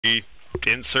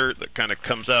insert that kind of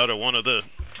comes out of one of the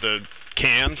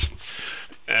cans,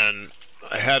 and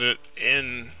I had it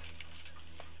in.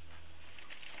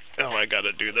 Oh, I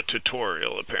gotta do the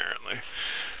tutorial apparently.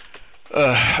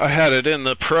 I had it in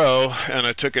the Pro, and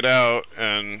I took it out,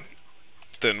 and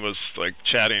then was like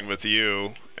chatting with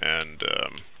you, and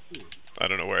I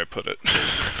don't know where I put it.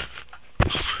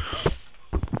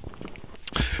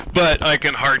 But I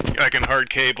can hard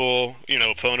cable, you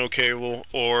know, phono cable,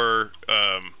 or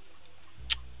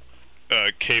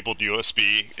cabled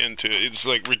USB into. It's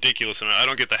like ridiculous amount. I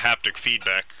don't get the haptic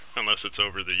feedback unless it's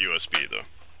over the USB though.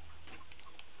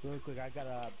 Really quick, I got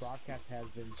a broadcast has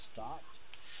been stopped.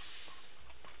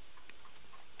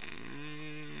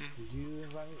 Did you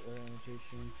invite me or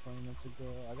invitation 20 minutes ago?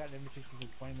 I got an invitation from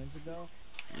 20 minutes ago.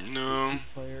 No. There's 2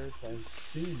 players, so I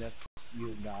assume that's you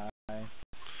and I.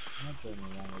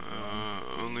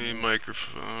 Only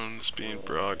microphones being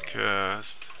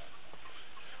broadcast.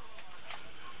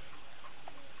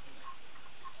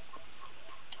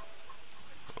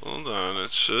 Hold on,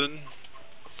 it should.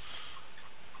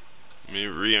 Let me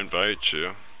re-invite you.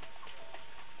 Okay,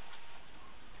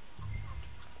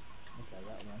 I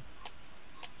got one.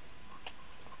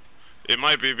 It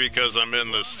might be because I'm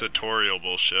in this tutorial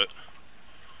bullshit.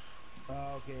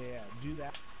 Oh, okay, yeah, do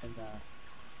that and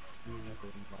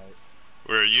invite.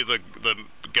 Where are you, the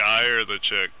guy or the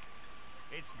chick?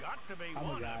 It's got to be I'm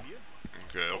one the guy. of you.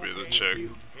 Okay, I'll be the chick.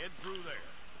 Head through there.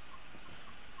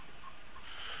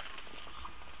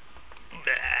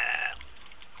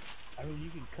 I mean, you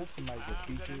can customize the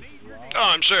features as well.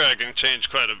 Oh, I'm sure I can change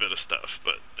quite a bit of stuff,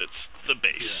 but it's the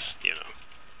base, you know.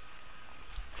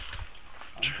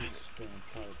 I'm just gonna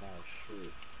try to buy a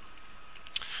shirt.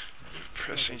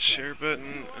 Pressing share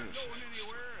button.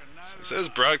 It says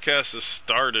broadcast has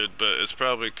started, but it's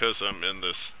probably because I'm in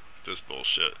this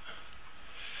bullshit.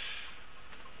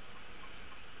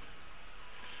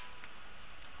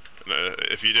 And,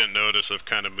 if you didn't notice, I've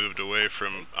kind of moved away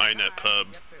from INETpub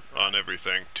on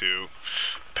everything to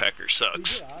Packer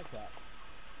sucks. Yeah, I like that.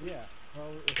 Yeah.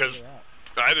 Because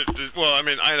well, I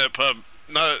mean,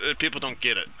 INETpub, people don't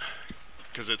get it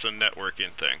because it's a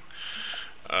networking thing.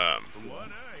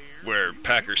 Where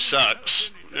Packer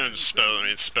sucks, and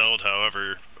spelled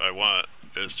however I want,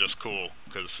 is just cool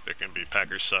because it can be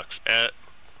Packer sucks at,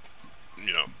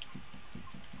 you know,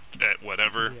 at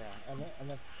whatever. Yeah,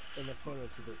 and the photo's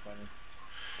super funny.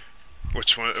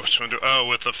 Which one do? Oh,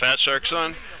 with the fat sharks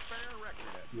on?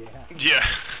 Yeah. Yeah.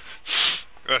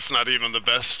 That's not even the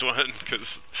best one,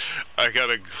 because I got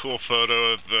a cool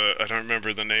photo of the, I don't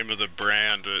remember the name of the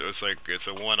brand. It was like, it's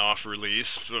a one-off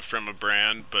release from a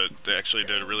brand, but they actually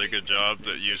did a really good job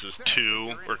that uses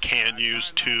 2, or can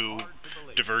use 2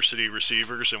 diversity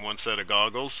receivers in one set of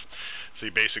goggles. So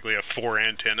you basically have 4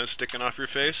 antennas sticking off your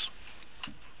face.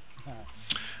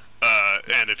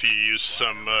 And if you use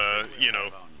some, you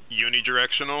know,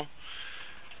 unidirectional,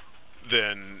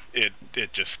 then it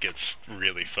just gets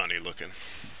really funny looking.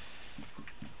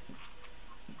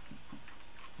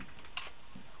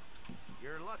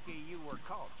 You're lucky you were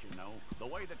caught, you know. The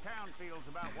way the town feels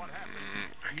about what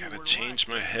happened. I gotta change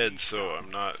my head so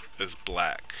I'm not as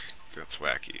black. That's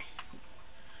wacky.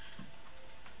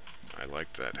 I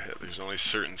like that head. There's only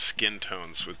certain skin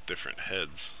tones with different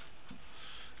heads.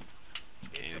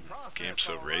 Game's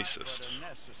so racist.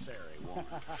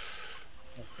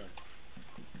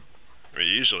 I mean,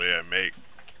 usually I make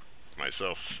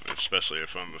myself, especially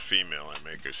if I'm a female, I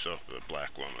make myself a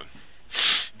black woman.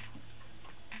 It's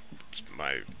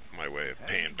my way of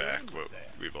paying back what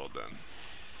we've all done.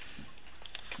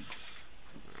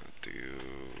 Do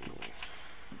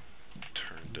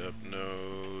turned up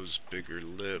nose, bigger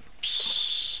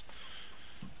lips,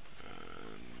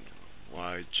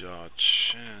 wide jaw,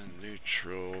 chin,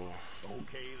 neutral.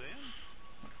 Okay then.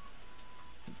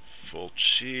 Full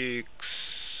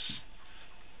cheeks.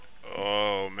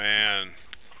 Oh man,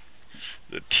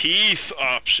 the teeth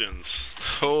options.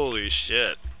 Holy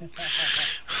shit.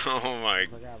 Oh my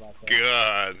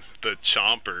god, the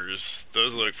chompers.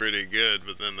 Those look pretty good,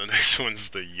 but then the next one's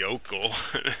the yokel.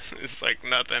 It's like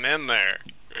nothing in there.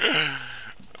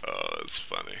 Oh, that's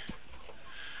funny.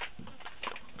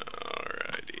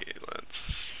 Alrighty,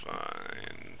 let's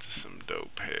find some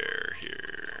dope hair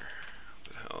here.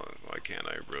 What the hell, why can't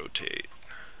I rotate?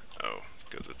 Oh,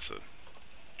 because it's a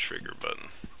trigger button.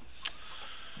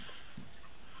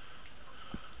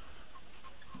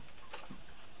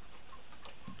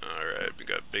 Alright, we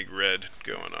got big red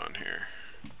going on here.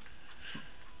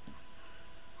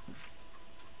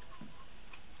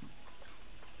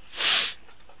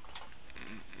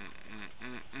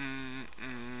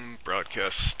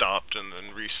 broadcast stopped and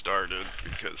then restarted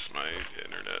because my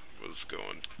internet was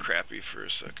going crappy for a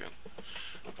second.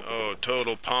 Oh,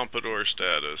 total pompadour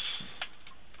status.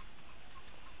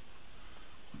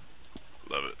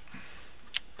 Love it.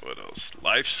 What else?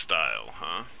 Lifestyle,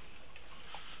 huh?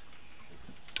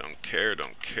 Don't care,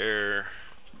 don't care.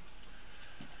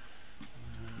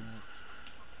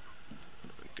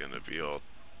 I'm gonna be all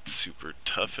super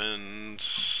toughened.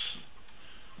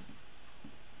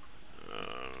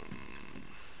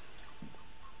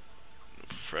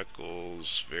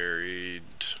 Freckles, varied,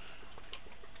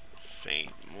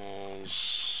 faint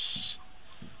moles.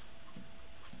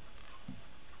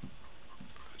 I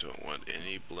don't want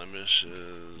any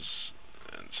blemishes.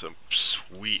 And some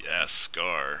sweet ass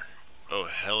scar. Oh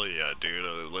hell yeah, dude!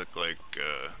 I look like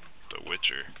the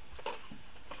Witcher.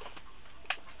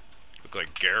 Look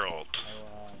like Geralt.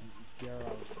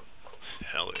 Geralt.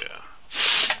 Hell yeah.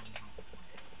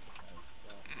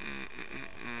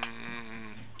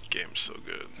 Game's so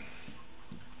good.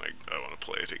 Like, I want to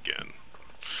play it again.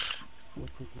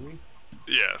 What's the 3?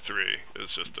 Yeah, 3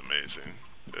 is just amazing.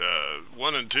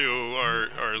 1 and 2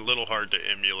 are a little hard to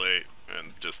emulate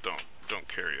and just don't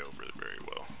carry over very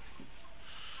well.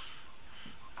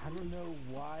 I don't know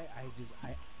why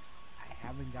I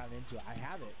haven't gotten into it. I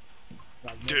have it.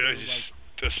 But I've Dude, never, just,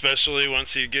 especially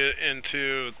once you get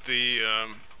into the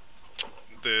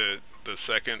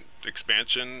second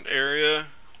expansion area,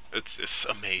 it's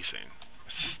amazing.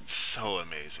 It's so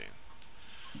amazing.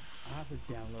 I'll have to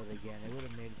download it again. It would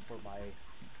have made it for my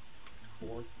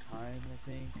 4th time, I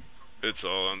think. It's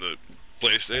all on the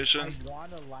PlayStation? I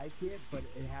want to like it, but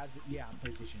it hasn't. Yeah, on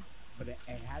PlayStation. But it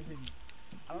hasn't.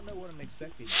 I don't know what I'm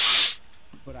expecting.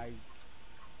 But I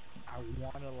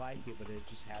want to like it, but it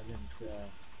just hasn't.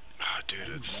 Oh, dude,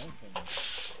 it's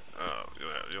oh,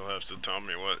 you'll have to tell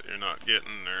me what you're not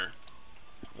getting or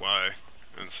why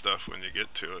and stuff when you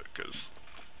get to it, because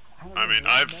I mean,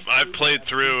 I've played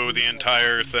through the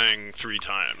entire thing 3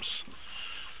 times.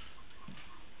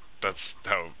 That's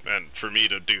how, and for me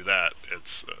to do that,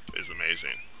 is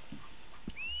amazing.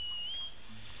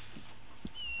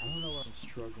 I don't know what I'm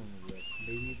struggling with.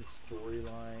 Maybe the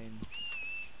storyline.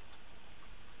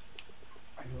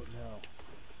 I don't know.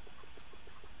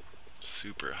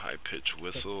 Super high pitch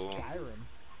whistle. But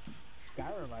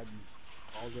Skyrim, I'm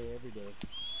all day, every day.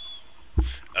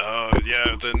 Oh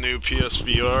yeah, the new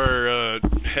PSVR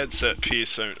headset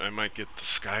piece. I might get the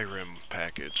Skyrim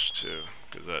package too,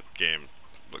 because that game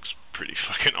looks pretty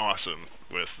fucking awesome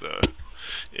with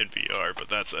in VR. But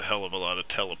that's a hell of a lot of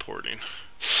teleporting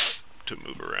to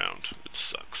move around. It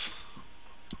sucks.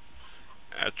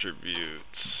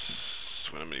 Attributes.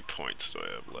 How many points do I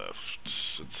have left?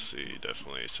 Let's see.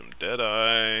 Definitely some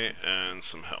Deadeye and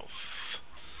some health.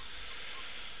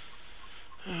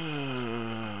 Well,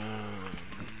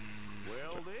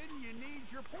 then you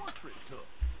need your portrait took.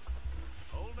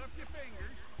 Hold up your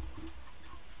fingers.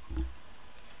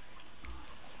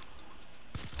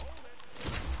 Hold it.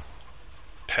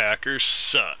 Packer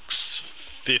sucks.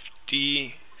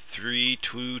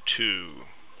 5322.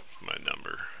 My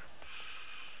number.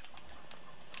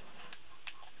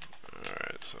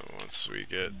 Alright, so once we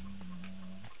get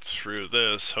through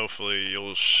this, hopefully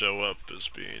you'll show up as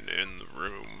being in the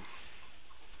room.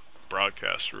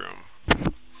 Broadcast room.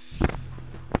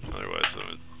 Otherwise I'm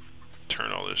gonna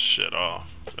turn all this shit off.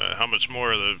 How much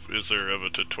more is there of a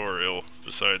tutorial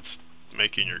besides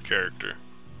making your character?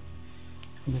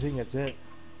 I think that's it.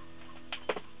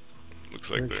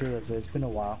 Looks like sure that's it. It's been a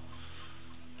while.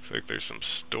 Looks like there's some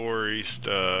story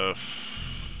stuff.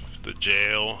 The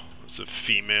jail. It's a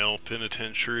female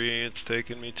penitentiary it's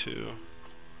taking me to.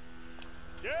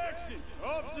 Jackson!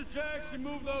 Officer Jackson,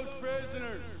 move those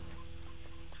prisoners!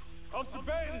 Officer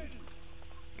Benton!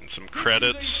 And some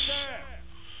credits.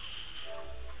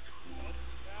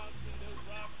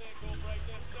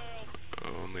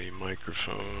 Only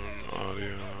microphone,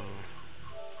 audio.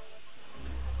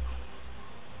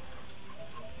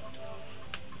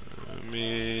 I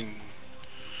mean,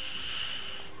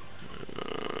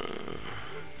 I'm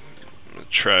gonna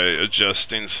try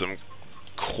adjusting some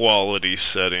quality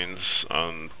settings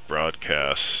on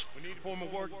broadcast. We need to form a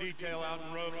work detail out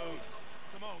in road.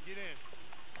 Come on, get in.